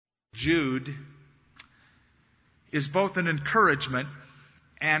Jude is both an encouragement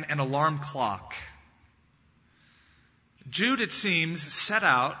and an alarm clock. Jude, it seems, set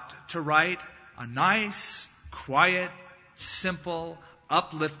out to write a nice, quiet, simple,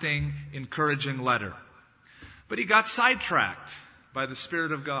 uplifting, encouraging letter. But he got sidetracked by the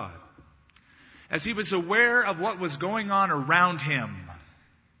Spirit of God. As he was aware of what was going on around him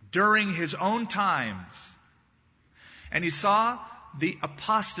during his own times, and he saw the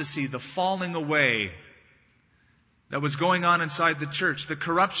apostasy, the falling away that was going on inside the church, the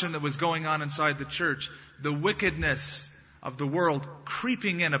corruption that was going on inside the church, the wickedness of the world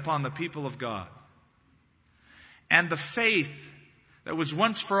creeping in upon the people of God, and the faith that was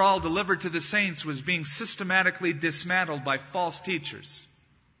once for all delivered to the saints was being systematically dismantled by false teachers.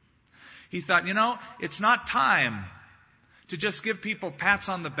 He thought, it's not time to just give people pats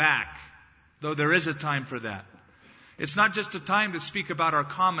on the back, though there is a time for that. It's not just a time to speak about our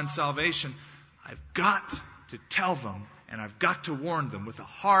common salvation. I've got to tell them, and I've got to warn them with a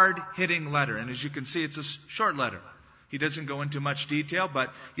hard-hitting letter. And as you can see, it's a short letter. He doesn't go into much detail,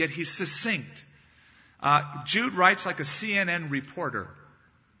 but yet he's succinct. Jude writes like a CNN reporter.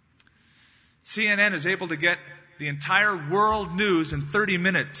 CNN is able to get the entire world news in 30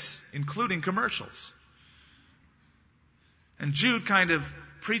 minutes, including commercials. And Jude kind of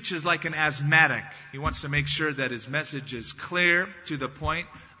preaches like an asthmatic. He wants to make sure that his message is clear, to the point,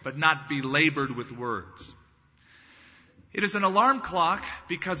 but not belabored with words. It is an alarm clock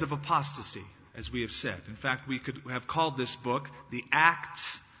because of apostasy, as we have said. In fact, we could have called this book The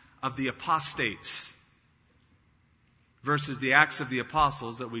Acts of the Apostates versus the Acts of the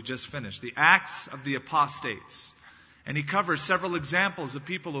Apostles that we just finished. The Acts of the Apostates. And he covers several examples of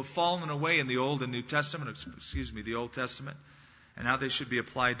people who have fallen away in the Old and New Testament, the Old Testament, and how they should be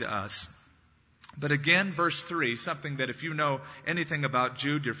applied to us. But again, verse 3, something that if you know anything about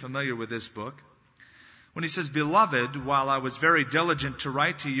Jude, you're familiar with this book. When he says, "Beloved, while I was very diligent to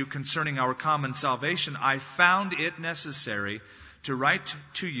write to you concerning our common salvation, I found it necessary to write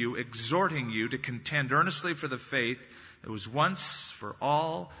to you, exhorting you to contend earnestly for the faith that was once for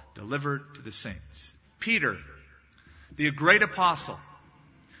all delivered to the saints." Peter, the great apostle,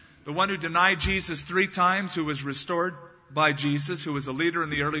 the one who denied Jesus 3 times, who was restored by Jesus, who was a leader in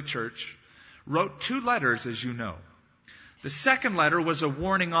the early church, wrote 2 letters, as you know. The second letter was a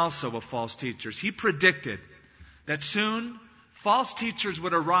warning also of false teachers. He predicted that soon false teachers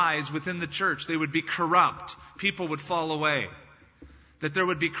would arise within the church. They would be corrupt. People would fall away. That there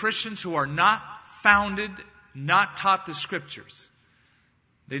would be Christians who are not founded, not taught the Scriptures.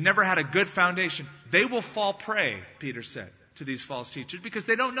 They never had a good foundation. They will fall prey, Peter said, to these false teachers because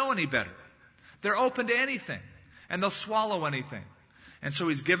they don't know any better. They're open to anything, and they'll swallow anything. And so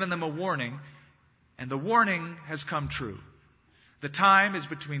he's given them a warning, and the warning has come true. The time is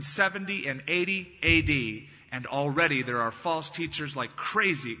between 70 and 80 A.D., and already there are false teachers like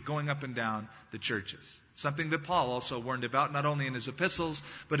crazy going up and down the churches. Something that Paul also warned about, not only in his epistles,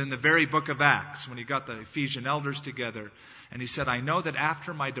 but in the very book of Acts, when he got the Ephesian elders together. And he said, "I know that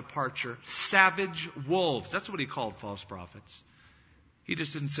after my departure, savage wolves," that's what he called false prophets. He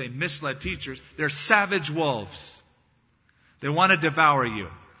just didn't say misled teachers. They're savage wolves. They want to devour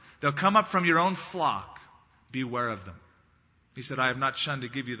you. They'll come up from your own flock. Beware of them. He said, "I have not shunned to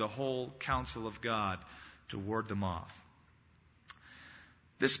give you the whole counsel of God to ward them off."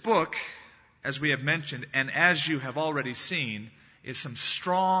 This book, as we have mentioned, and as you have already seen, is some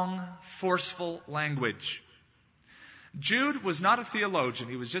strong, forceful language. Jude was not a theologian.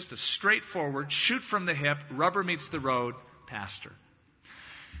 He was just a straightforward, shoot from the hip, rubber meets the road pastor.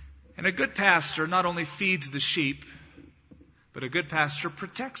 And a good pastor not only feeds the sheep, but a good pastor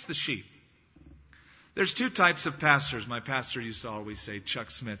protects the sheep. There's 2 types of pastors. My pastor used to always say,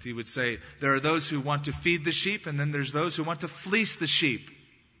 Chuck Smith, he would say, there are those who want to feed the sheep, and then there's those who want to fleece the sheep.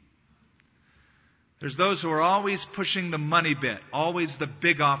 There's those who are always pushing the money bit, always the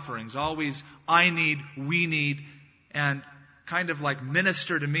big offerings, always I need, we need, and kind of like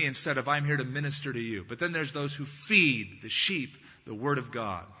minister to me instead of I'm here to minister to you. But then there's those who feed the sheep the Word of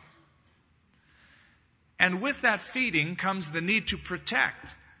God. And with that feeding comes the need to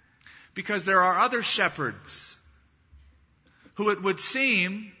protect. Because there are other shepherds who it would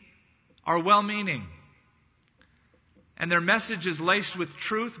seem are well-meaning. And their message is laced with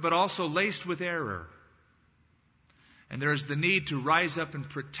truth, but also laced with error. And there is the need to rise up and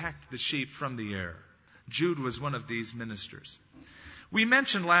protect the sheep from the error. Jude was one of these ministers. We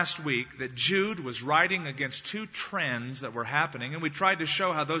mentioned last week that Jude was writing against 2 trends that were happening, and we tried to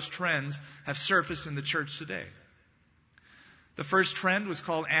show how those trends have surfaced in the church today. The first trend was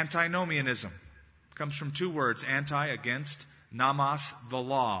called antinomianism. It comes from 2 words, anti, against, nomos, the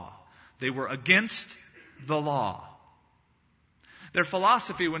law. They were against the law. Their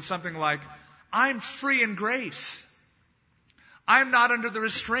philosophy went something like, I'm free in grace. I'm not under the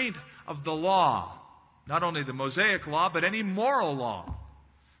restraint of the law. Not only the Mosaic law, but any moral law.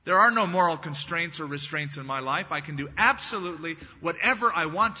 There are no moral constraints or restraints in my life. I can do absolutely whatever I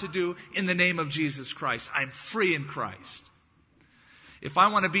want to do in the name of Jesus Christ. I'm free in Christ. If I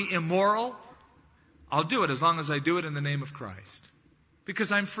want to be immoral, I'll do it as long as I do it in the name of Christ.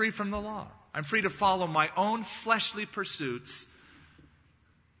 Because I'm free from the law. I'm free to follow my own fleshly pursuits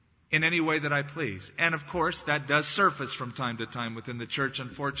in any way that I please. And of course, that does surface from time to time within the church,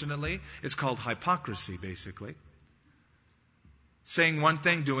 unfortunately. It's called hypocrisy, basically. Saying one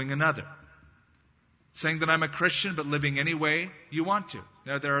thing, doing another. Saying that I'm a Christian, but living any way you want to.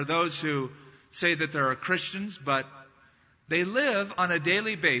 Now, there are those who say that there are Christians, but they live on a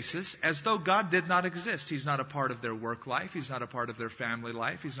daily basis as though God did not exist. He's not a part of their work life. He's not a part of their family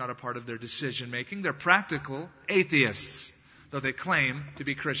life. He's not a part of their decision making. They're practical atheists, though they claim to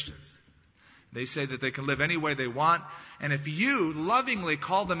be Christians. They say that they can live any way they want, and if you lovingly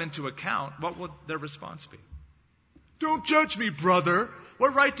call them into account, what would their response be? Don't judge me, brother.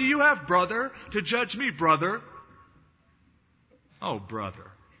 What right do you have, brother, to judge me, brother? Oh,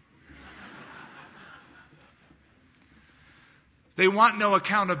 brother. They want no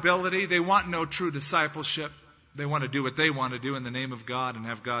accountability. They want no true discipleship. They want to do what they want to do in the name of God and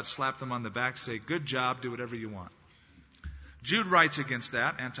have God slap them on the back, say, good job, do whatever you want. Jude writes against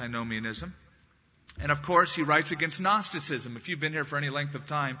that, antinomianism. And of course, he writes against Gnosticism. If you've been here for any length of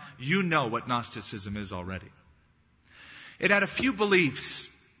time, you know what Gnosticism is already. It had a few beliefs.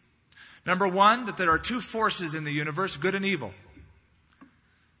 Number one, that there are two forces in the universe, good and evil.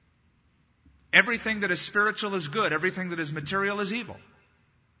 Everything that is spiritual is good. Everything that is material is evil.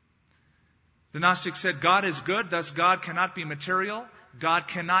 The Gnostics said God is good, thus God cannot be material. God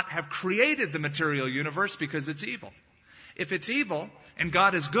cannot have created the material universe because it's evil. If it's evil and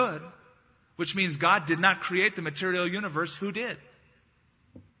God is good, which means God did not create the material universe, who did?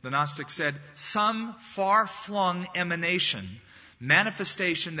 The Gnostics said some far-flung emanation,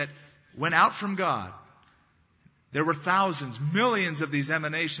 manifestation that went out from God. There were thousands, millions of these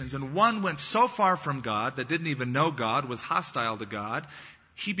emanations, and one went so far from God that didn't even know God, was hostile to God.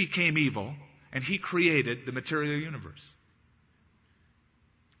 He became evil, and he created the material universe.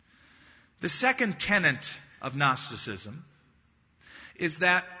 The second tenet of Gnosticism is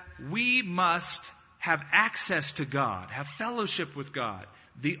that we must have access to God, have fellowship with God.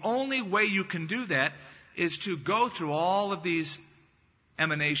 The only way you can do that is to go through all of these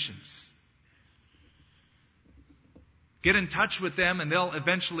emanations. Get in touch with them and they'll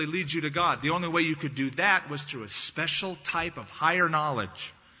eventually lead you to God. The only way you could do that was through a special type of higher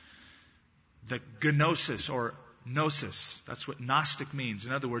knowledge. The gnosis or gnosis. That's what Gnostic means.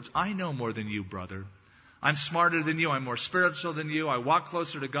 In other words, I know more than you, brother. I'm smarter than you. I'm more spiritual than you. I walk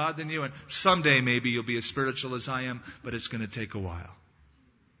closer to God than you. And someday maybe you'll be as spiritual as I am, but it's going to take a while.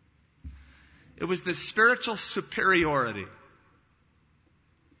 It was this spiritual superiority.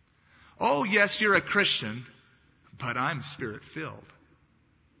 Oh, yes, you're a Christian, but I'm Spirit-filled.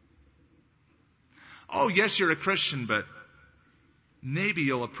 Oh, yes, you're a Christian, but maybe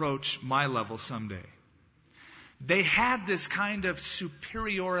you'll approach my level someday. They had this kind of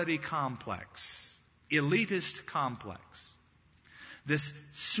superiority complex, elitist complex, this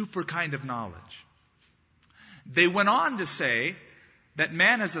super kind of knowledge. They went on to say that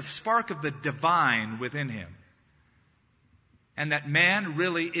man has a spark of the divine within him, and that man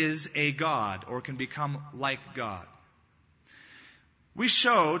really is a God or can become like God. We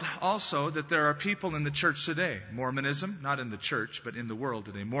showed also that there are people in the church today, Mormonism, not in the church, but in the world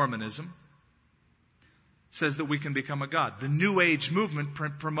today, Mormonism, says that we can become a God. The New Age movement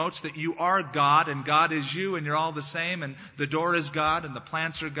promotes that you are God and God is you and you're all the same and the door is God and the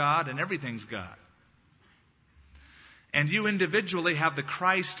plants are God and everything's God. And you individually have the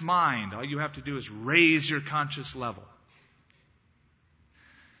Christ mind. All you have to do is raise your conscious level.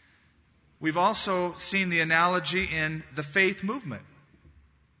 We've also seen the analogy in the faith movement.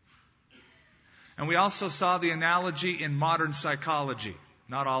 And we also saw the analogy in modern psychology.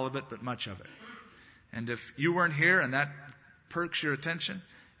 Not all of it, but much of it. And if you weren't here and that perks your attention,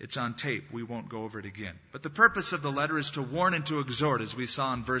 it's on tape. We won't go over it again. But the purpose of the letter is to warn and to exhort, as we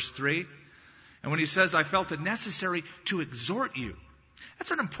saw in verse 3. And when he says, I felt it necessary to exhort you,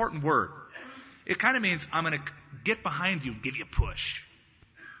 that's an important word. It kind of means I'm going to get behind you and give you a push.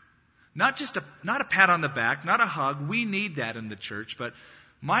 Not a pat on the back, not a hug. We need that in the church. But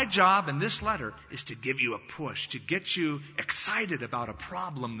my job in this letter is to give you a push, to get you excited about a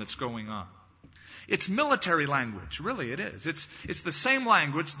problem that's going on. It's military language. Really, it is. It's the same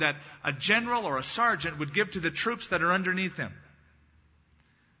language that a general or a sergeant would give to the troops that are underneath him.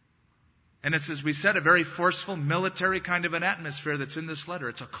 And it's, as we said, a very forceful military kind of an atmosphere that's in this letter.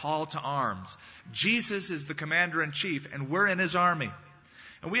 It's a call to arms. Jesus is the commander-in-chief, and we're in his army.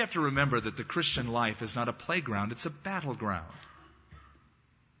 And we have to remember that the Christian life is not a playground, it's a battleground.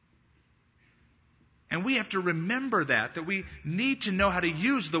 And we have to remember that we need to know how to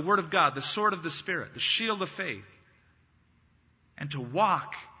use the Word of God, the sword of the Spirit, the shield of faith, and to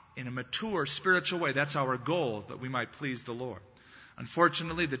walk in a mature spiritual way. That's our goal, that we might please the Lord.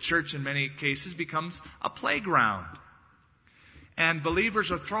 Unfortunately, the church in many cases becomes a playground. And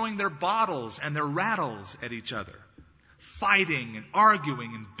believers are throwing their bottles and their rattles at each other, fighting and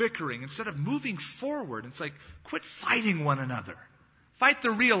arguing and bickering instead of moving forward. It's like, quit fighting one another. Fight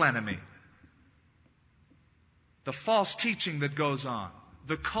the real enemy. The false teaching that goes on,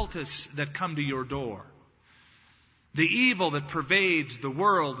 the cultists that come to your door, the evil that pervades the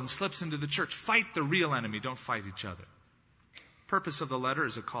world and slips into the church. Fight the real enemy. Don't fight each other. Purpose of the letter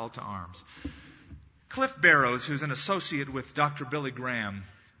is a call to arms. Cliff Barrows, who's an associate with Dr. Billy Graham,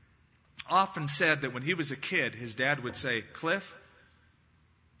 often said that when he was a kid, his dad would say, "Cliff,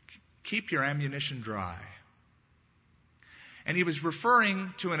 keep your ammunition dry." And he was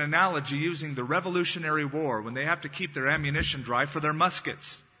referring to an analogy using the Revolutionary War, when they have to keep their ammunition dry for their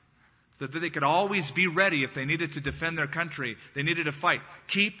muskets, so that they could always be ready if they needed to defend their country, they needed to fight.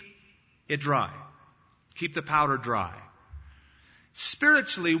 Keep it dry. Keep the powder dry.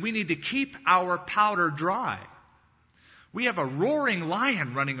 Spiritually, we need to keep our powder dry. We have a roaring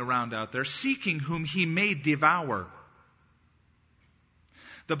lion running around out there, seeking whom he may devour.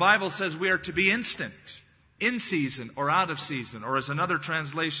 The Bible says we are to be instant, in season or out of season, or as another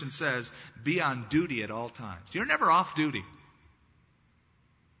translation says, be on duty at all times. You're never off duty.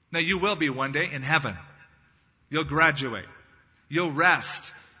 Now, you will be one day in heaven. You'll graduate. You'll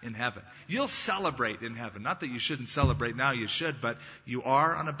rest in heaven. You'll celebrate in heaven. Not that you shouldn't celebrate now, you should, but you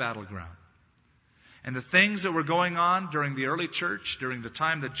are on a battleground. And the things that were going on during the early church, during the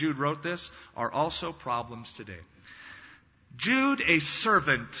time that Jude wrote this, are also problems today. Jude, a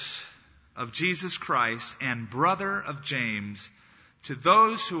servant of Jesus Christ and brother of James, to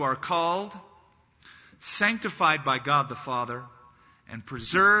those who are called, sanctified by God the Father, and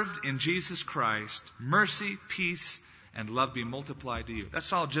preserved in Jesus Christ, mercy, peace, and love be multiplied to you.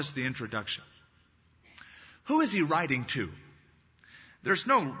 That's all just the introduction. Who is he writing to? There's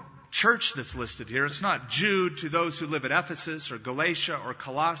no church that's listed here. It's not Jude to those who live at Ephesus or Galatia or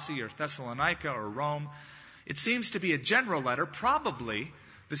Colossae or Thessalonica or Rome. It seems to be a general letter, probably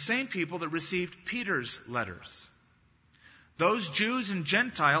the same people that received Peter's letters. Those Jews and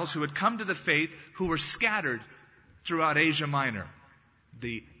Gentiles who had come to the faith, who were scattered throughout Asia Minor,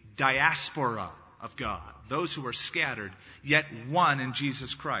 the diaspora of God, those who were scattered, yet one in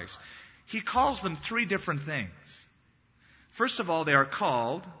Jesus Christ. He calls them three different things. First of all, they are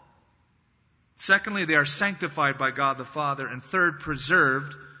called. Secondly, they are sanctified by God the Father. And third,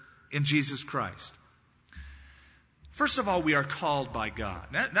 preserved in Jesus Christ. First of all, we are called by God.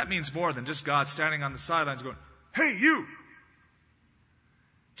 That means more than just God standing on the sidelines going, "Hey, you!"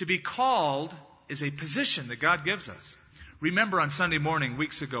 To be called is a position that God gives us. Remember on Sunday morning,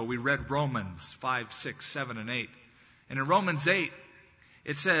 weeks ago, we read Romans 5, 6, 7, and 8. And in Romans 8,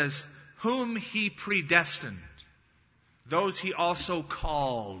 it says, whom he predestined, those he also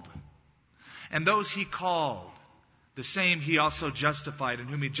called. And those he called, the same he also justified. And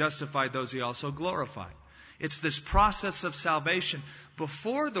whom he justified, those he also glorified. It's this process of salvation.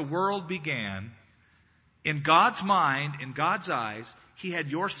 Before the world began, in God's mind, in God's eyes, He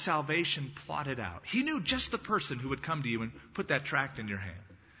had your salvation plotted out. He knew just the person who would come to you and put that tract in your hand.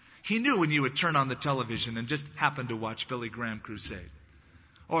 He knew when you would turn on the television and just happen to watch Billy Graham crusade.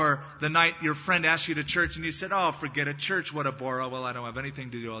 Or the night your friend asked you to church and you said, "Oh, forget it, church, what a bore. Oh, well, I don't have anything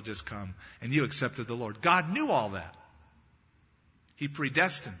to do, I'll just come." And you accepted the Lord. God knew all that. He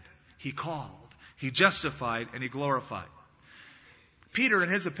predestined. He called. He justified and He glorified. Peter in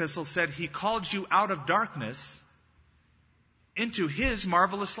his epistle said He called you out of darkness into His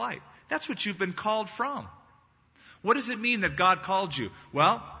marvelous light. That's what you've been called from. What does it mean that God called you?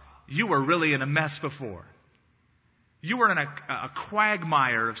 Well, you were really in a mess before. You were in a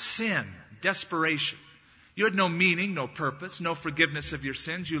quagmire of sin, desperation. You had no meaning, no purpose, no forgiveness of your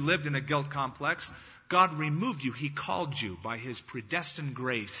sins. You lived in a guilt complex. God removed you. He called you by His predestined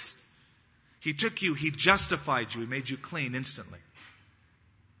grace. He took you, He justified you, He made you clean instantly.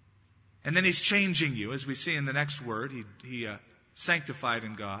 And then He's changing you, as we see in the next word. He sanctified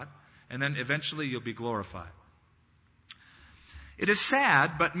in God. And then eventually you'll be glorified. It is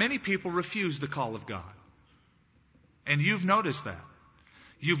sad, but many people refuse the call of God. And you've noticed that.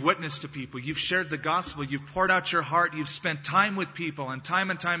 You've witnessed to people. You've shared the gospel. You've poured out your heart. You've spent time with people. And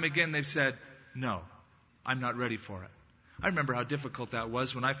time again they've said, no, I'm not ready for it. I remember how difficult that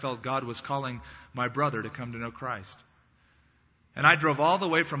was when I felt God was calling my brother to come to know Christ. And I drove all the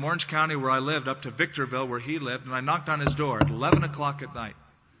way from Orange County where I lived up to Victorville where he lived. And I knocked on his door at 11 o'clock at night.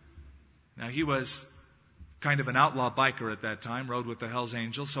 Now he was kind of an outlaw biker at that time, rode with the Hells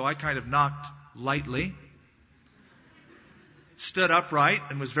Angels. So I kind of knocked lightly, stood upright,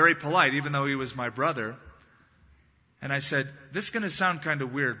 and was very polite, even though he was my brother. And I said, this is going to sound kind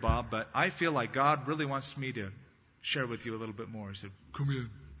of weird, Bob, but I feel like God really wants me to share with you a little bit more. He said, come in.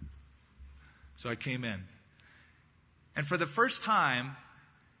 So I came in. And for the first time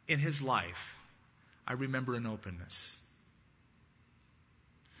in his life, I remember an openness.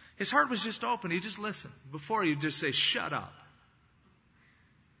 His heart was just open. He just listened. Before he'd just say, shut up.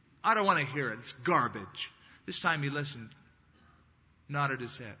 I don't want to hear it. It's garbage. This time he listened, nodded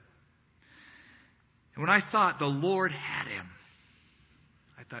his head. And when I thought the Lord had him,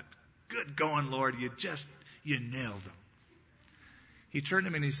 I thought, good going, Lord. You nailed him. He turned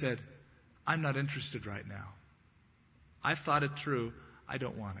to me and he said, I'm not interested right now. I've thought it through. I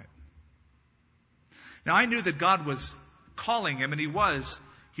don't want it. Now I knew that God was calling him, and he was.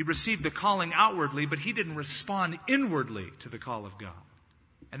 He received the calling outwardly, but he didn't respond inwardly to the call of God.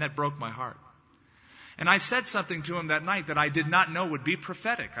 And that broke my heart. And I said something to him that night that I did not know would be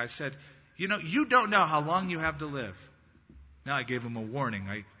prophetic. I said, you don't know how long you have to live. Now I gave him a warning.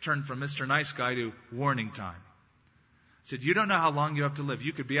 I turned from Mr. Nice Guy to warning time. I said, you don't know how long you have to live.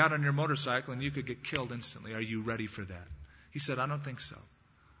 You could be out on your motorcycle and you could get killed instantly. Are you ready for that? He said, I don't think so.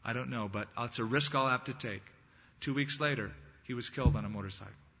 I don't know, but it's a risk I'll have to take. 2 weeks later, he was killed on a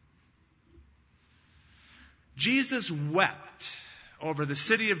motorcycle. Jesus wept over the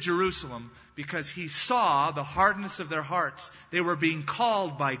city of Jerusalem because he saw the hardness of their hearts. They were being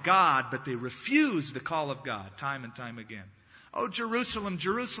called by God, but they refused the call of God time and time again. Oh, Jerusalem,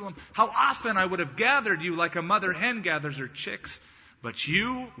 Jerusalem, how often I would have gathered you like a mother hen gathers her chicks, but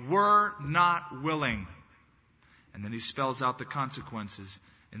you were not willing. And then he spells out the consequences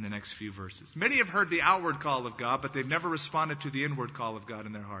in the next few verses. Many have heard the outward call of God, but they've never responded to the inward call of God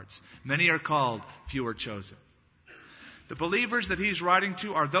in their hearts. Many are called, few are chosen. The believers that he's writing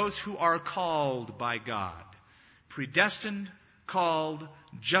to are those who are called by God. Predestined, called,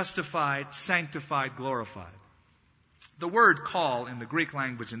 justified, sanctified, glorified. The word call in the Greek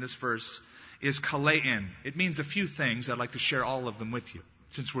language in this verse is kalein. It means a few things. I'd like to share all of them with you,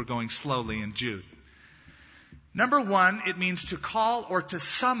 since we're going slowly in Jude. Number one, it means to call or to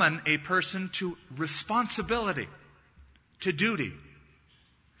summon a person to responsibility, to duty.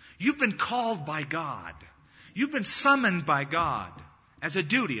 You've been called by God. You've been summoned by God as a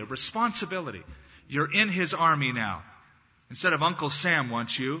duty, a responsibility. You're in his army now. Instead of Uncle Sam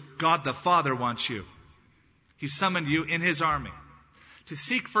wants you, God the Father wants you. He summoned you in his army to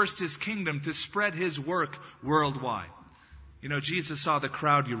seek first his kingdom, to spread his work worldwide. Jesus saw the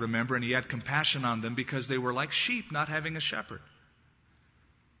crowd, you remember, and he had compassion on them because they were like sheep not having a shepherd.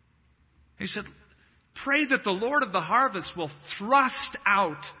 He said, pray that the Lord of the harvest will thrust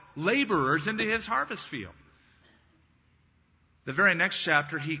out laborers into his harvest field. The very next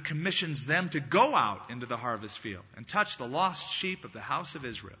chapter, he commissions them to go out into the harvest field and touch the lost sheep of the house of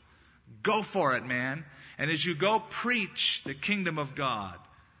Israel. Go for it, man. And as you go, preach the kingdom of God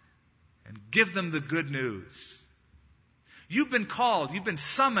and give them the good news. You've been called, you've been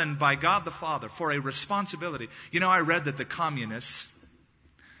summoned by God the Father for a responsibility. I read that the communists,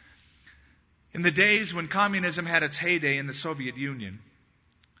 in the days when communism had its heyday in the Soviet Union,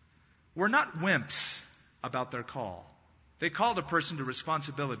 were not wimps about their call. They called a person to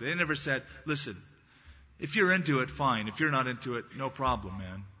responsibility. They never said, listen, if you're into it, fine. If you're not into it, no problem,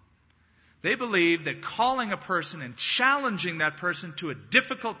 man. They believed that calling a person and challenging that person to a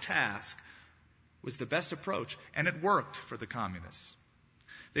difficult task was the best approach, and it worked for the communists.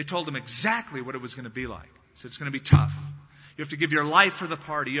 They told them exactly what it was going to be like. So it's going to be tough. You have to give your life for the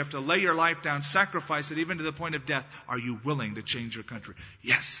party. You have to lay your life down, sacrifice it even to the point of death. Are you willing to change your country?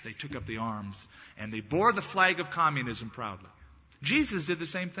 Yes, they took up the arms, and they bore the flag of communism proudly. Jesus did the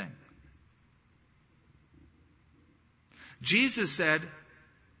same thing. Jesus said,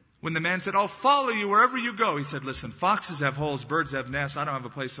 when the man said, I'll follow you wherever you go, he said, listen, foxes have holes, birds have nests. I don't have a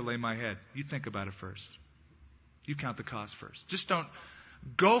place to lay my head. You think about it first. You count the cost first. Just don't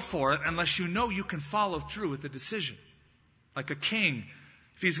go for it unless you know you can follow through with the decision. Like a king,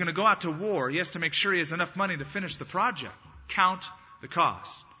 if he's going to go out to war, he has to make sure he has enough money to finish the project. Count the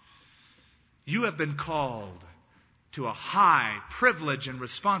cost. You have been called to a high privilege and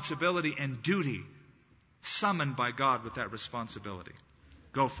responsibility and duty, summoned by God with that responsibility.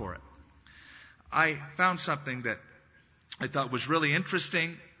 Go for it. I found something that I thought was really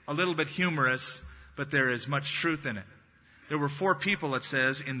interesting, a little bit humorous, but there is much truth in it. There were 4 people, it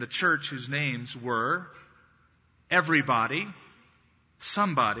says, in the church whose names were everybody,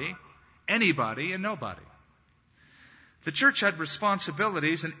 somebody, anybody, and nobody. The church had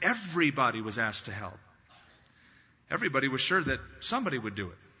responsibilities, and everybody was asked to help. Everybody was sure that somebody would do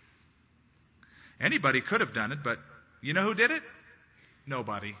it. Anybody could have done it, but you know who did it?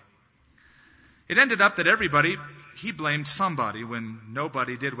 Nobody. It ended up that everybody, he blamed somebody when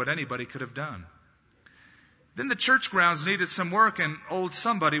nobody did what anybody could have done. Then the church grounds needed some work, and old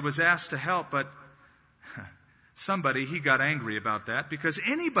somebody was asked to help, but somebody, he got angry about that because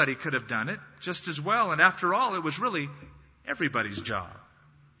anybody could have done it just as well, and after all, it was really everybody's job.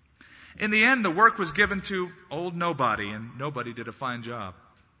 In the end, the work was given to old nobody, and nobody did a fine job.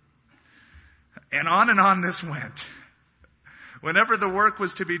 And on this went. Whenever the work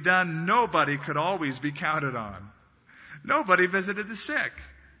was to be done, nobody could always be counted on. Nobody visited the sick.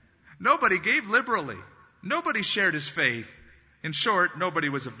 Nobody gave liberally. Nobody shared his faith. In short, nobody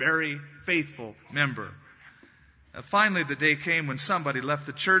was a very faithful member. Finally, the day came when somebody left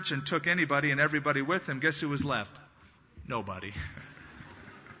the church and took anybody and everybody with him. Guess who was left? Nobody.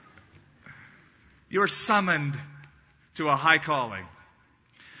 You're summoned to a high calling.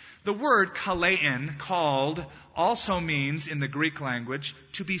 The word kalein, called, also means in the Greek language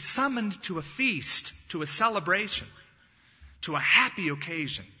to be summoned to a feast, to a celebration, to a happy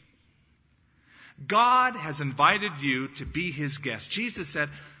occasion. God has invited you to be His guest. Jesus said,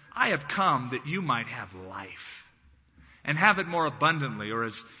 I have come that you might have life and have it more abundantly, or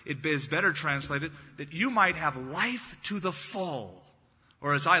as it is better translated, that you might have life to the full,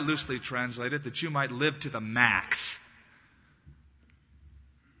 or as I loosely translate it, that you might live to the max.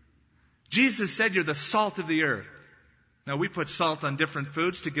 Jesus said you're the salt of the earth. Now, we put salt on different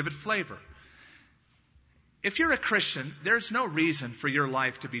foods to give it flavor. If you're a Christian, there's no reason for your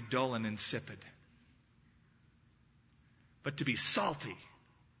life to be dull and insipid, but to be salty.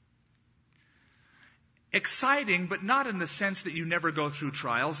 Exciting, but not in the sense that you never go through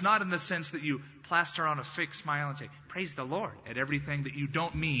trials, not in the sense that you plaster on a fake smile and say, praise the Lord, at everything that you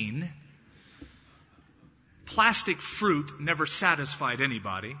don't mean. Plastic fruit never satisfied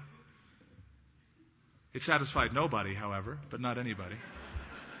anybody. It satisfied nobody, however, but not anybody.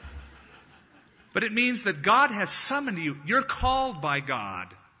 But it means that God has summoned you. You're called by God,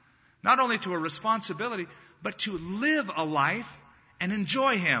 not only to a responsibility, but to live a life and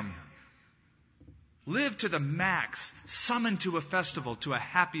enjoy Him. Live to the max, summoned to a festival, to a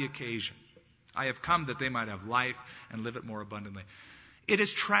happy occasion. I have come that they might have life and live it more abundantly. It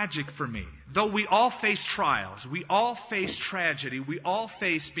is tragic for me. Though we all face trials, we all face tragedy, we all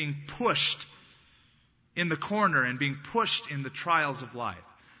face being pushed in the corner and being pushed in the trials of life.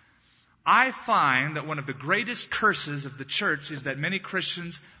 I find that one of the greatest curses of the church is that many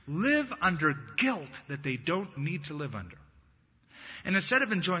Christians live under guilt that they don't need to live under. And instead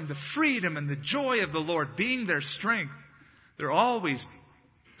of enjoying the freedom and the joy of the Lord being their strength, they're always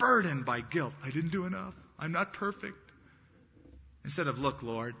burdened by guilt. I didn't do enough. I'm not perfect. Instead of, look,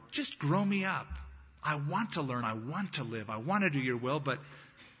 Lord, just grow me up. I want to learn. I want to live. I want to do your will, but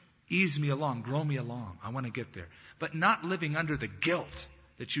ease me along. Grow me along. I want to get there. But not living under the guilt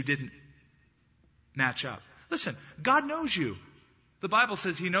that you didn't match up. Listen, God knows you. The Bible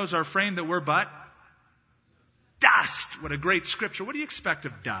says He knows our frame, that we're but dust. What a great scripture. What do you expect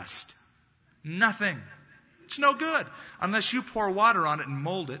of dust? Nothing. It's no good unless you pour water on it and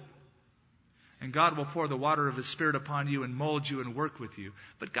mold it. And God will pour the water of His Spirit upon you and mold you and work with you.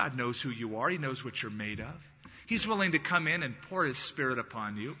 But God knows who you are. He knows what you're made of. He's willing to come in and pour His Spirit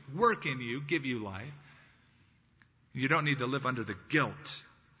upon you, work in you, give you life. You don't need to live under the guilt.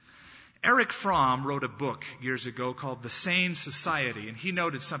 Eric Fromm wrote a book years ago called The Sane Society, and he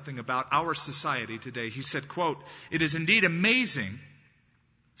noted something about our society today. He said, quote, "It is indeed amazing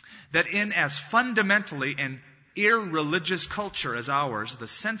that in as fundamentally an irreligious culture as ours, the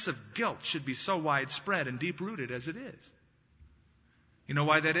sense of guilt should be so widespread and deep-rooted as it is." You know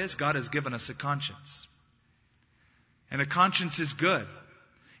why that is? God has given us a conscience. And a conscience is good.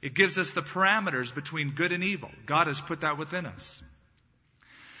 It gives us the parameters between good and evil. God has put that within us.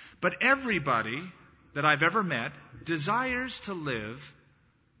 But everybody that I've ever met desires to live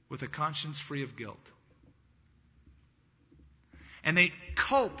with a conscience free of guilt. And they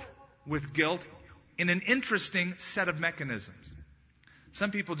cope with guilt in an interesting set of mechanisms. Some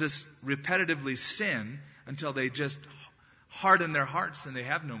people just repetitively sin until they just harden their hearts and they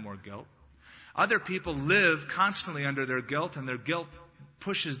have no more guilt. Other people live constantly under their guilt, and their guilt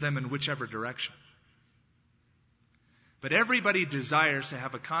pushes them in whichever direction. But everybody desires to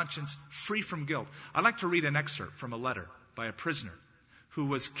have a conscience free from guilt. I'd like to read an excerpt from a letter by a prisoner who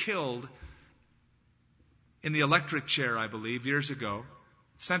was killed in the electric chair, I believe, years ago,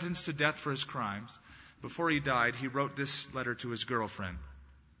 sentenced to death for his crimes. Before he died, he wrote this letter to his girlfriend.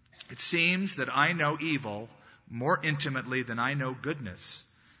 It seems that I know evil more intimately than I know goodness.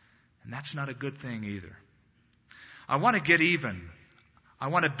 And that's not a good thing either. I want to get even. I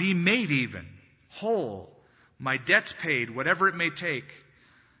want to be made even, whole, my debts paid, whatever it may take,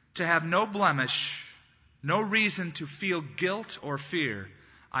 to have no blemish, no reason to feel guilt or fear.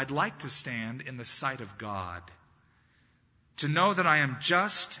 I'd like to stand in the sight of God, to know that I am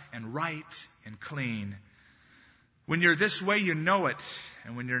just and right and clean. When you're this way, you know it,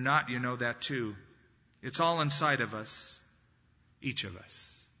 and when you're not, you know that too. It's all inside of us, each of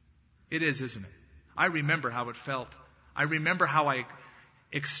us. It is, isn't it? I remember how it felt. I remember how I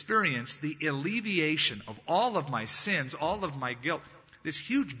experienced the alleviation of all of my sins, all of my guilt, this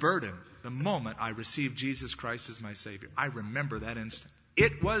huge burden, the moment I received Jesus Christ as my Savior. I remember that instant.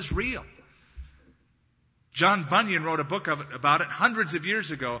 It was real. John Bunyan wrote a book about it hundreds of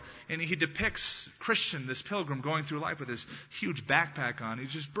years ago, and he depicts Christian, this pilgrim, going through life with this huge backpack on.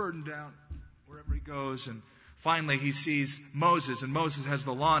 He's just burdened down wherever he goes, and finally he sees Moses, and Moses has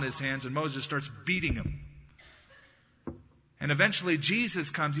the law in his hands, and Moses starts beating him. And eventually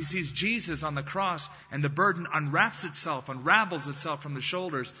Jesus comes. He sees Jesus on the cross, and the burden unravels itself from the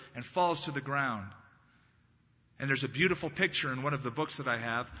shoulders and falls to the ground. And there's a beautiful picture in one of the books that I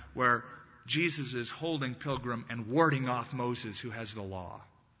have where Jesus is holding Pilgrim and warding off Moses, who has the law.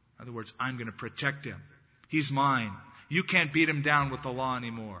 In other words, I'm going to protect him. He's mine. You can't beat him down with the law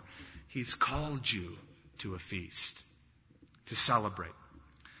anymore. He's called you to a feast, to celebrate,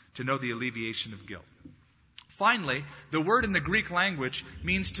 to know the alleviation of guilt. Finally, the word in the Greek language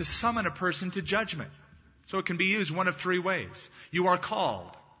means to summon a person to judgment. So it can be used one of three ways. You are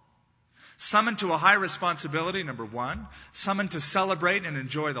called. Summoned to a high responsibility, number one. Summoned to celebrate and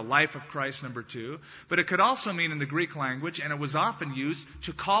enjoy the life of Christ, number two. But it could also mean in the Greek language, and it was often used,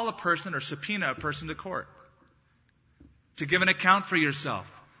 to call a person or subpoena a person to court. To give an account for yourself.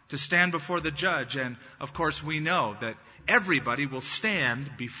 To stand before the judge. And, of course, we know that everybody will stand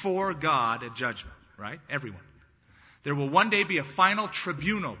before God at judgment. Right? Everyone. There will one day be a final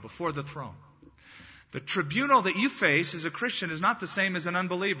tribunal before the throne. The tribunal that you face as a Christian is not the same as an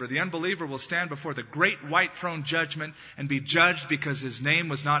unbeliever. The unbeliever will stand before the great white throne judgment and be judged because his name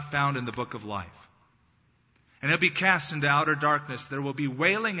was not found in the book of life. And he'll be cast into outer darkness. There will be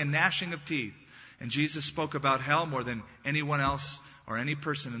wailing and gnashing of teeth. And Jesus spoke about hell more than anyone else or any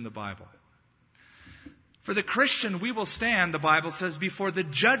person in the Bible. For the Christian, we will stand, the Bible says, before the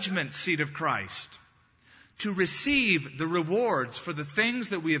judgment seat of Christ, to receive the rewards for the things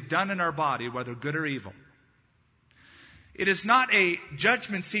that we have done in our body, whether good or evil. It is not a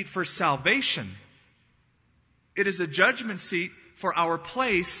judgment seat for salvation. It is a judgment seat for our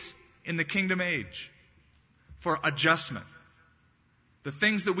place in the kingdom age, for adjustment. The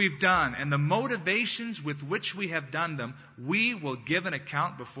things that we've done and the motivations with which we have done them, we will give an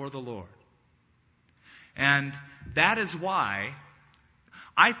account before the Lord. And that is why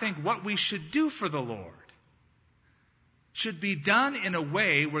I think what we should do for the Lord should be done in a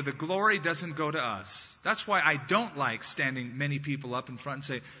way where the glory doesn't go to us. That's why I don't like standing many people up in front and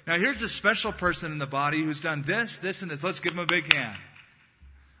say, now here's a special person in the body who's done this, this, and this. Let's give him a big hand.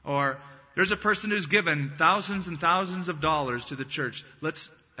 Or there's a person who's given thousands and thousands of dollars to the church. Let's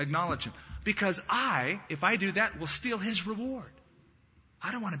acknowledge him. Because if I do that, will steal his reward.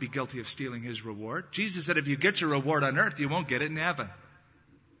 I don't want to be guilty of stealing his reward. Jesus said if you get your reward on earth, you won't get it in heaven.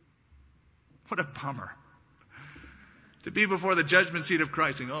 What a bummer. To be before the judgment seat of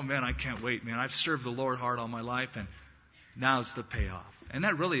Christ saying, oh man, I can't wait, man. I've served the Lord hard all my life and now's the payoff. And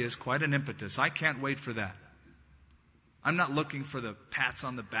that really is quite an impetus. I can't wait for that. I'm not looking for the pats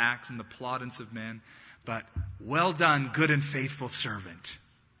on the backs and the plaudits of men, but well done, good and faithful servant.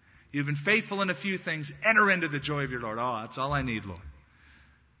 You've been faithful in a few things. Enter into the joy of your Lord. Oh, that's all I need, Lord.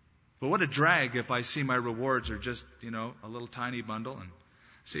 But what a drag if I see my rewards are just, a little tiny bundle and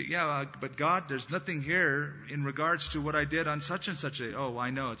say, but God, there's nothing here in regards to what I did on such and such a... Oh, I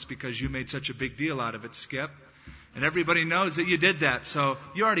know. It's because you made such a big deal out of it, Skip. And everybody knows that you did that. So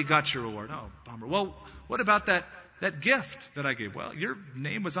you already got your reward. Oh, bummer. Well, what about that gift that I gave? Well, your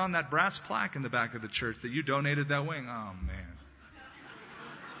name was on that brass plaque in the back of the church that you donated that wing. Oh, man.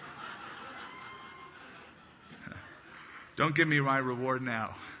 Don't give me my reward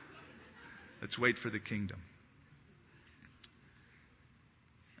now. Let's wait for the kingdom.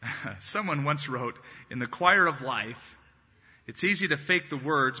 Someone once wrote, in the choir of life, it's easy to fake the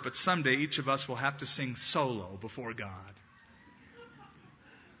words, but someday each of us will have to sing solo before God.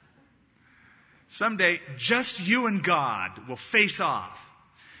 Someday, just you and God will face off.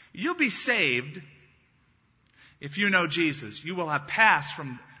 You'll be saved if you know Jesus. You will have passed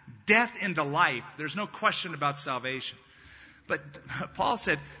from death into life. There's no question about salvation. But Paul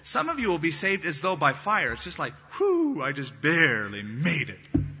said, some of you will be saved as though by fire. It's just like, whew, I just barely made it.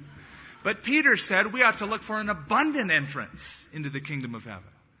 But Peter said we ought to look for an abundant entrance into the kingdom of heaven.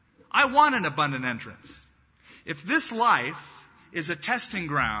 I want an abundant entrance. If this life is a testing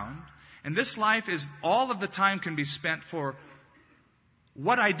ground, and this life is all of the time can be spent for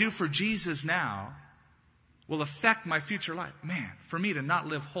what I do for Jesus now, will affect my future life. Man, for me to not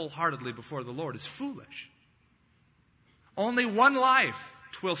live wholeheartedly before the Lord is foolish. Only one life,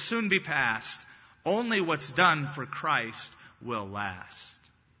 'twill soon be past. Only what's done for Christ will last.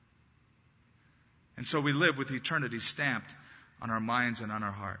 And so we live with eternity stamped on our minds and on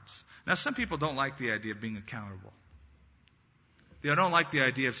our hearts. Now, some people don't like the idea of being accountable. They don't like the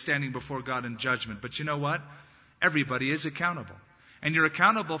idea of standing before God in judgment. But you know what? Everybody is accountable. And you're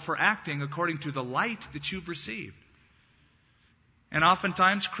accountable for acting according to the light that you've received. And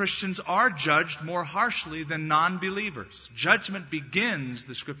oftentimes Christians are judged more harshly than non-believers. Judgment begins,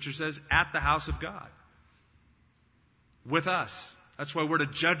 the Scripture says, at the house of God. With us. That's why we're to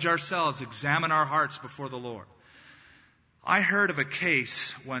judge ourselves, examine our hearts before the Lord. I heard of a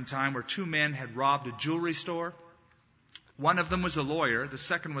case one time where two men had robbed a jewelry store. One of them was a lawyer. The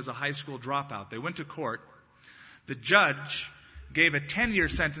second was a high school dropout. They went to court. The judge gave a 10-year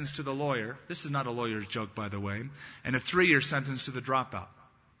sentence to the lawyer. This is not a lawyer's joke, by the way. And a 3-year sentence to the dropout.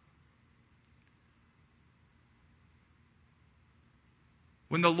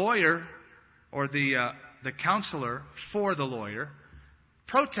 When the lawyer or the counselor for the lawyer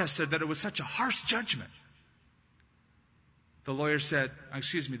protested that it was such a harsh judgment,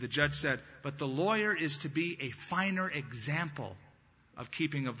 the judge said, but the lawyer is to be a finer example of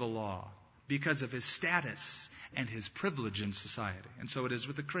keeping of the law because of his status and his privilege in society. And so it is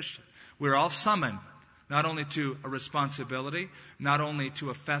with the Christian. We're all summoned not only to a responsibility, not only to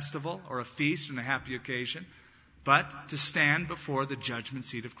a festival or a feast and a happy occasion, but to stand before the judgment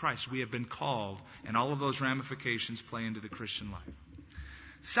seat of Christ. We have been called, and all of those ramifications play into the Christian life.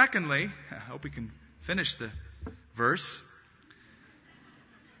 Secondly, I hope we can finish the verse.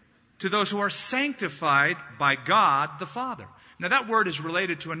 To those who are sanctified by God the Father. Now that word is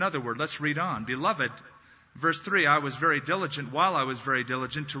related to another word. Let's read on. Beloved, verse 3, while I was very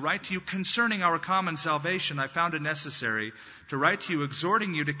diligent to write to you concerning our common salvation, I found it necessary to write to you,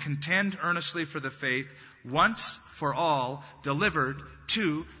 exhorting you to contend earnestly for the faith once for all delivered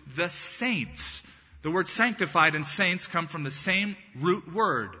to the saints. The word sanctified and saints come from the same root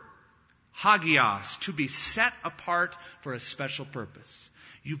word, hagios, to be set apart for a special purpose.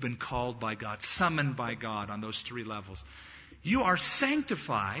 You've been called by God, summoned by God on those 3 levels. You are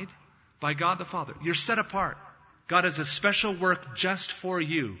sanctified by God the Father. You're set apart. God has a special work just for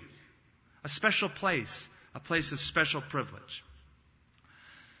you. A special place, a place of special privilege.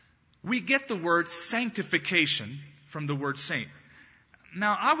 We get the word sanctification from the word saint.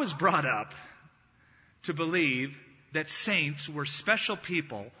 Now, I was brought up to believe that saints were special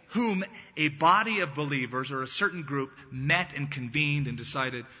people whom a body of believers or a certain group met and convened and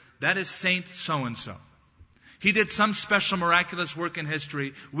decided, that is Saint so-and-so. He did some special miraculous work in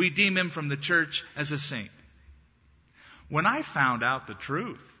history. We deem him from the church as a saint. When I found out the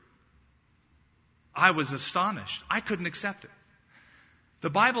truth, I was astonished. I couldn't accept it. The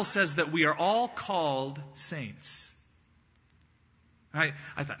Bible says that we are all called saints. I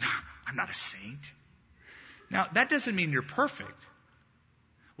thought, I'm not a saint. Now, that doesn't mean you're perfect.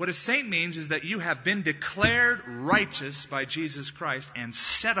 What a saint means is that you have been declared righteous by Jesus Christ and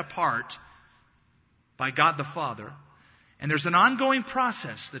set apart by God the Father. And there's an ongoing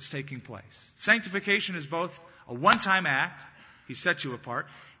process that's taking place. Sanctification is both a one-time act, He sets you apart,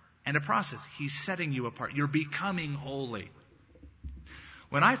 and a process. He's setting you apart. You're becoming holy.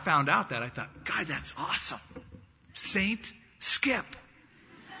 When I found out that, I thought, God, that's awesome. Saint Skip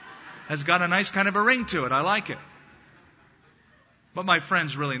has got a nice kind of a ring to it. I like it. But my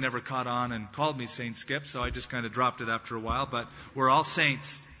friends really never caught on and called me Saint Skip, so I just kind of dropped it after a while. But we're all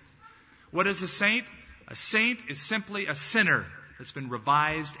saints. What is a saint? A saint is simply a sinner that's been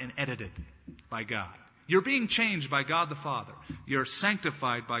revised and edited by God. You're being changed by God the Father. You're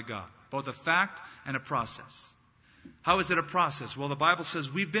sanctified by God. Both a fact and a process. How is it a process? Well, the Bible says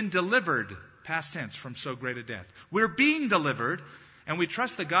we've been delivered, past tense, from so great a death. We're being delivered, and we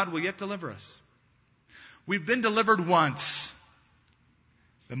trust that God will yet deliver us. We've been delivered once.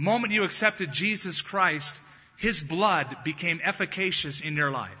 The moment you accepted Jesus Christ, His blood became efficacious in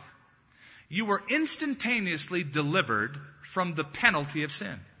your life. You were instantaneously delivered from the penalty of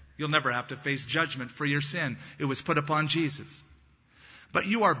sin. You'll never have to face judgment for your sin. It was put upon Jesus. But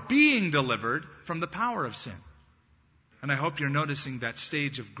you are being delivered from the power of sin. And I hope you're noticing that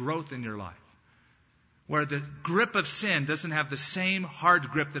stage of growth in your life, where the grip of sin doesn't have the same hard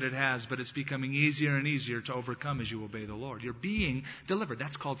grip that it has, but it's becoming easier and easier to overcome as you obey the Lord. You're being delivered.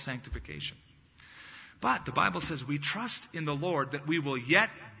 That's called sanctification. But the Bible says we trust in the Lord that we will yet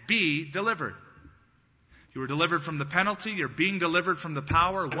be delivered. You were delivered from the penalty. You're being delivered from the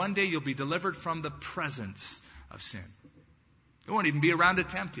power. One day you'll be delivered from the presence of sin. It won't even be around to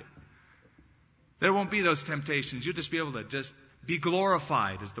tempt you. There won't be those temptations. You'll just be able to just be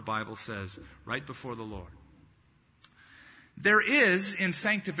glorified, as the Bible says, right before the Lord. There is, in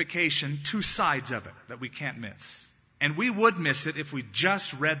sanctification, two sides of it that we can't miss. And we would miss it if we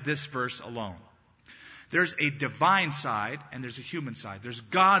just read this verse alone. There's a divine side and there's a human side. There's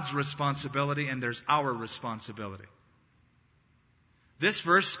God's responsibility and there's our responsibility. This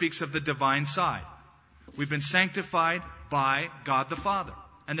verse speaks of the divine side. We've been sanctified by God the Father.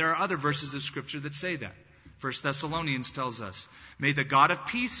 And there are other verses of Scripture that say that. 1 Thessalonians tells us, "May the God of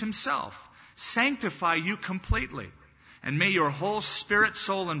peace Himself sanctify you completely, and may your whole spirit,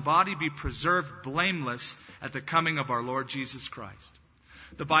 soul, and body be preserved blameless at the coming of our Lord Jesus Christ."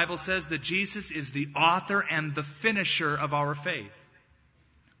 The Bible says that Jesus is the author and the finisher of our faith.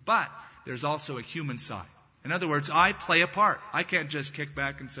 But there's also a human side. In other words, I play a part. I can't just kick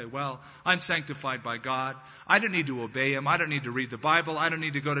back and say, well, I'm sanctified by God. I don't need to obey Him. I don't need to read the Bible. I don't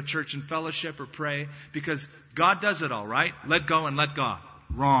need to go to church and fellowship or pray because God does it all, right? Let go and let God.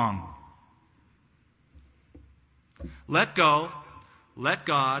 Wrong. Let go, let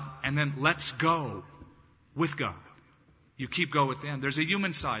God, and then let's go with God. You keep going with Him. There's a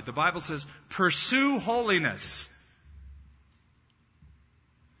human side. The Bible says, pursue holiness.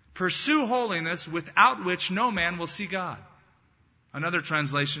 Pursue holiness, without which no man will see God. Another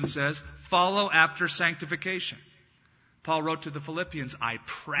translation says, follow after sanctification. Paul wrote to the Philippians, I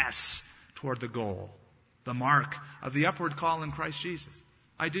press toward the goal, the mark of the upward call in Christ Jesus.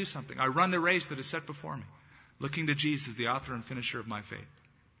 I do something. I run the race that is set before me, looking to Jesus, the author and finisher of my faith.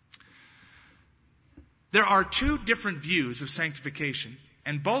 There are two different views of sanctification,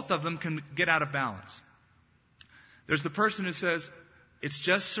 and both of them can get out of balance. There's the person who says, it's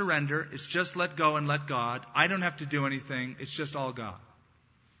just surrender. It's just let go and let God. I don't have to do anything. It's just all God.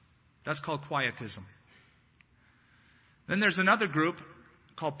 That's called quietism. Then there's another group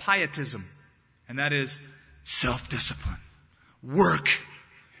called pietism. And that is self-discipline. Work.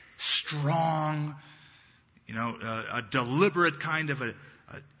 Strong. A deliberate kind of a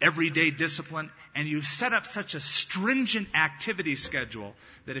everyday discipline. And you set up such a stringent activity schedule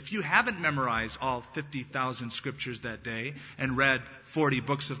that if you haven't memorized all 50,000 scriptures that day and read 40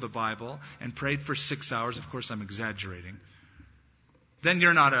 books of the Bible and prayed for 6 hours, of course I'm exaggerating, then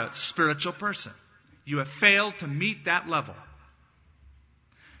you're not a spiritual person. You have failed to meet that level.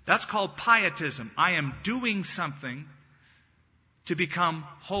 That's called pietism. I am doing something to become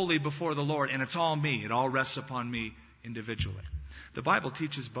holy before the Lord, and it's all me. It all rests upon me individually. The Bible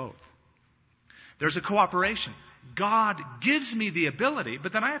teaches both. There's a cooperation. God gives me the ability,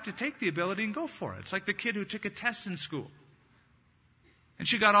 but then I have to take the ability and go for it. It's like the kid who took a test in school. And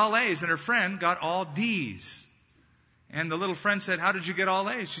she got all A's, and her friend got all D's. And the little friend said, how did you get all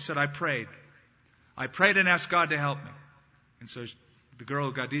A's? She said, I prayed. I prayed and asked God to help me. And so the girl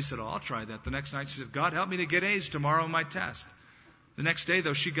who got D's said, I'll try that. The next night she said, God, help me to get A's tomorrow in my test. The next day,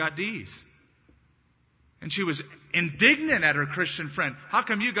 though, she got D's. And she was indignant at her Christian friend. How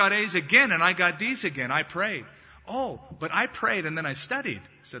come you got A's again and I got D's again? I prayed. Oh, but I prayed and then I studied,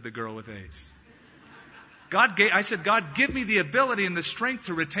 said the girl with A's. I said, God, give me the ability and the strength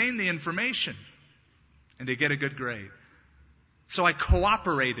to retain the information and to get a good grade. So I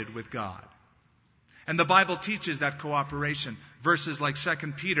cooperated with God. And the Bible teaches that cooperation. Verses like 2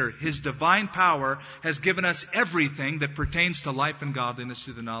 Peter, His divine power has given us everything that pertains to life and godliness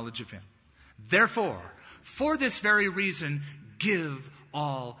through the knowledge of Him. Therefore, for this very reason, give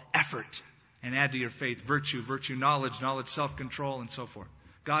all effort. And add to your faith virtue, knowledge, self-control, and so forth.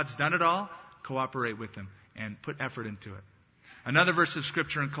 God's done it all. Cooperate with Him and put effort into it. Another verse of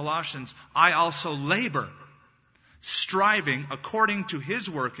Scripture in Colossians, I also labor, striving according to His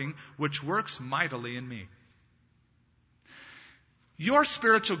working, which works mightily in me. Your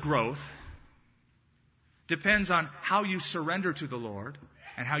spiritual growth depends on how you surrender to the Lord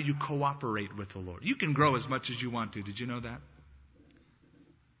and how you cooperate with the Lord. You can grow as much as you want to. Did you know that?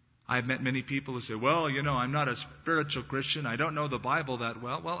 I've met many people who say, well, I'm not a spiritual Christian. I don't know the Bible that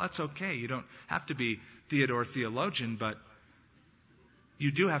well. Well, that's okay. You don't have to be Theodore theologian, but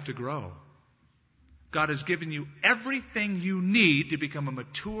you do have to grow. God has given you everything you need to become a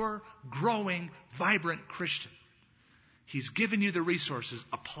mature, growing, vibrant Christian. He's given you the resources.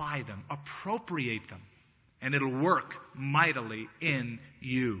 Apply them. Appropriate them. And it'll work mightily in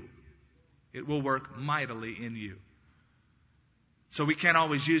you. It will work mightily in you. So we can't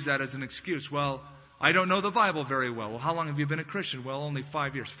always use that as an excuse. Well, I don't know the Bible very well. Well, how long have you been a Christian? Well, only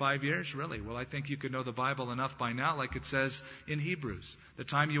 5 years. 5 years? Really? Well, I think you could know the Bible enough by now, like it says in Hebrews. The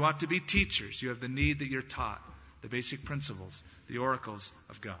time you ought to be teachers. You have the need that you're taught. The basic principles, the oracles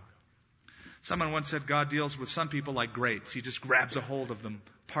of God. Someone once said God deals with some people like grapes. He just grabs a hold of them,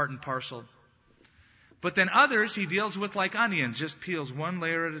 part and parcel. But then others he deals with like onions, just peels one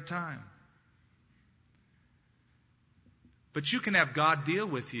layer at a time. But you can have God deal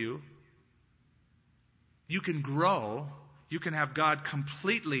with you. You can grow. You can have God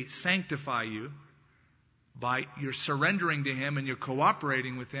completely sanctify you by your surrendering to Him and you're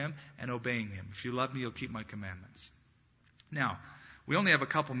cooperating with Him and obeying Him. If you love me, you'll keep my commandments. Now, we only have a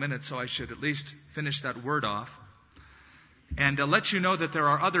couple minutes, so I should at least finish that word off. And let you know that there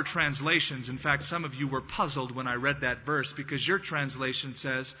are other translations. In fact, some of you were puzzled when I read that verse because your translation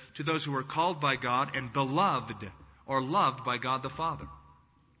says, to those who are called by God and beloved or loved by God the Father.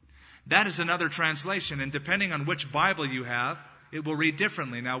 That is another translation, and depending on which Bible you have, it will read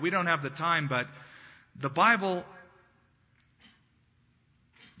differently. Now, we don't have the time, but the Bible,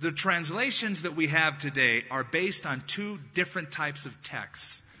 the translations that we have today are based on two different types of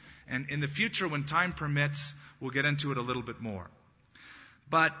texts. And in the future, when time permits, we'll get into it a little bit more.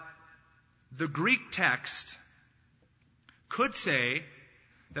 But the Greek text could say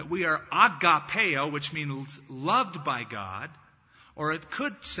that we are agapeo, which means loved by God, or it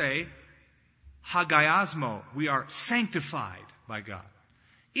could say hagiasmo, we are sanctified by God.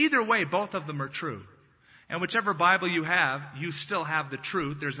 Either way, both of them are true. And whichever Bible you have, you still have the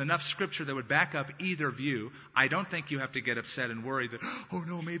truth. There's enough scripture that would back up either view. I don't think you have to get upset and worry that, oh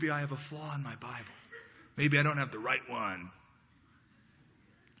no, maybe I have a flaw in my Bible. Maybe I don't have the right one.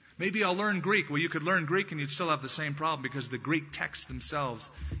 Maybe I'll learn Greek. Well, you could learn Greek and you'd still have the same problem because the Greek texts themselves,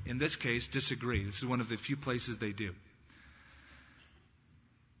 in this case, disagree. This is one of the few places they do.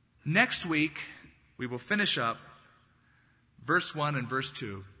 Next week, we will finish up verse 1 and verse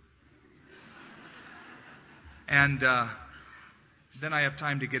 2. And then I have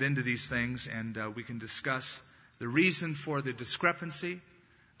time to get into these things and we can discuss the reason for the discrepancy.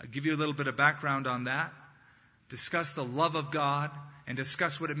 I'll give you a little bit of background on that. Discuss the love of God and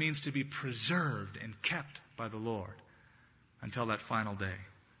discuss what it means to be preserved and kept by the Lord until that final day.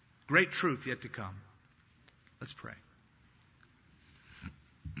 Great truth yet to come. Let's pray.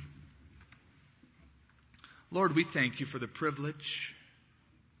 Lord, we thank you for the privilege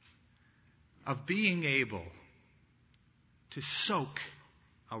of being able to soak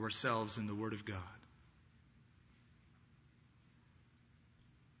ourselves in the Word of God.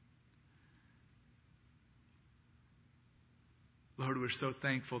 Lord, we're so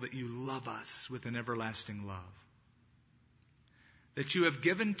thankful that you love us with an everlasting love. That you have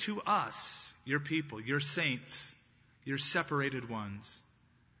given to us, your people, your saints, your separated ones,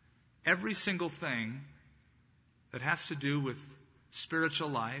 every single thing that has to do with spiritual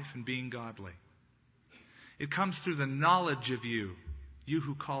life and being godly. It comes through the knowledge of you, you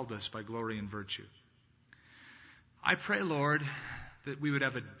who called us by glory and virtue. I pray, Lord, that we would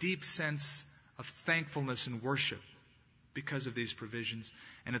have a deep sense of thankfulness and worship because of these provisions,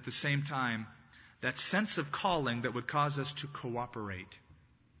 and at the same time, that sense of calling that would cause us to cooperate.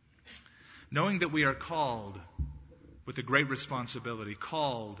 Knowing that we are called with a great responsibility,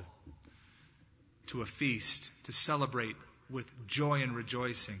 called to a feast, to celebrate with joy and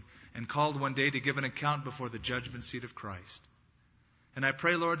rejoicing, and called one day to give an account before the judgment seat of Christ. And I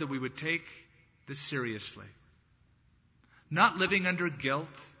pray, Lord, that we would take this seriously. Not living under guilt,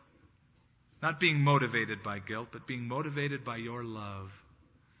 not being motivated by guilt, but being motivated by your love.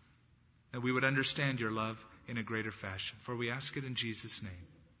 That we would understand your love in a greater fashion. For we ask it in Jesus' name.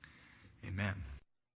 Amen.